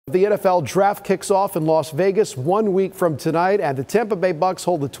The NFL draft kicks off in Las Vegas 1 week from tonight, and the Tampa Bay Bucs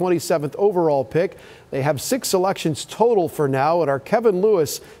hold the 27th overall pick. They have 6 selections total for now, and our Kevin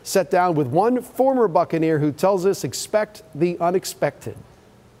Lewis sat down with one former Buccaneer who tells us expect the unexpected.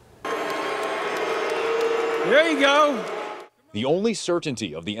 There you go. The only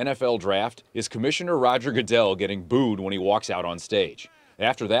certainty of the NFL draft is Commissioner Roger Goodell getting booed when he walks out on stage.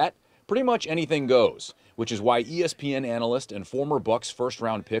 After that, pretty much anything goes, which is why ESPN analyst and former Bucs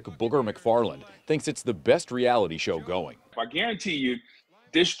first-round pick Booger McFarland thinks it's the best reality show going. I guarantee you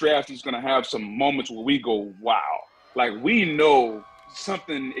this draft is going to have some moments where we go, wow. Like, we know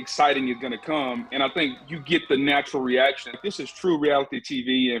something exciting is going to come, and I think you get the natural reaction. This is true reality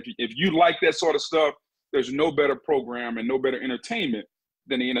TV, and if you like that sort of stuff, there's no better program and no better entertainment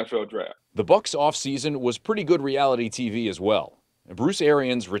than the NFL draft. The Bucs offseason was pretty good reality TV as well. Bruce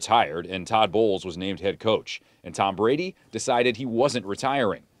Arians retired and Todd Bowles was named head coach, and Tom Brady decided he wasn't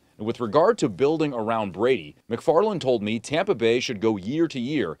retiring. And with regard to building around Brady, McFarland told me Tampa Bay should go year to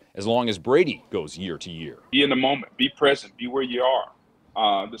year as long as Brady goes year to year. Be in the moment, be present, be where you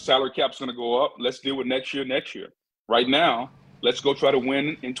are. The salary cap's going to go up. Let's deal with next year. Right now, let's go try to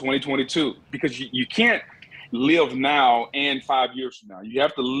win in 2022, because you can't live now and 5 years from now. You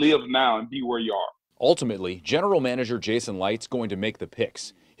have to live now and be where you are. Ultimately, general manager Jason Light's going to make the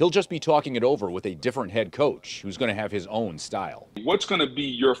picks. He'll just be talking it over with a different head coach who's going to have his own style. What's going to be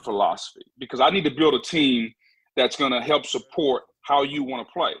your philosophy? Because I need to build a team that's going to help support how you want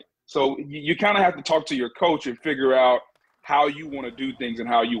to play. So you kind of have to talk to your coach and figure out how you want to do things and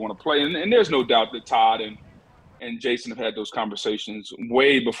how you want to play. And there's no doubt that Todd and Jason have had those conversations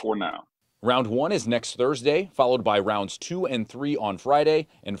way before now. Round 1 is next Thursday, followed by rounds 2 and 3 on Friday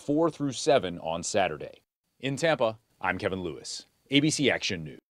and 4 through 7 on Saturday. In Tampa, I'm Kevin Lewis, ABC Action News.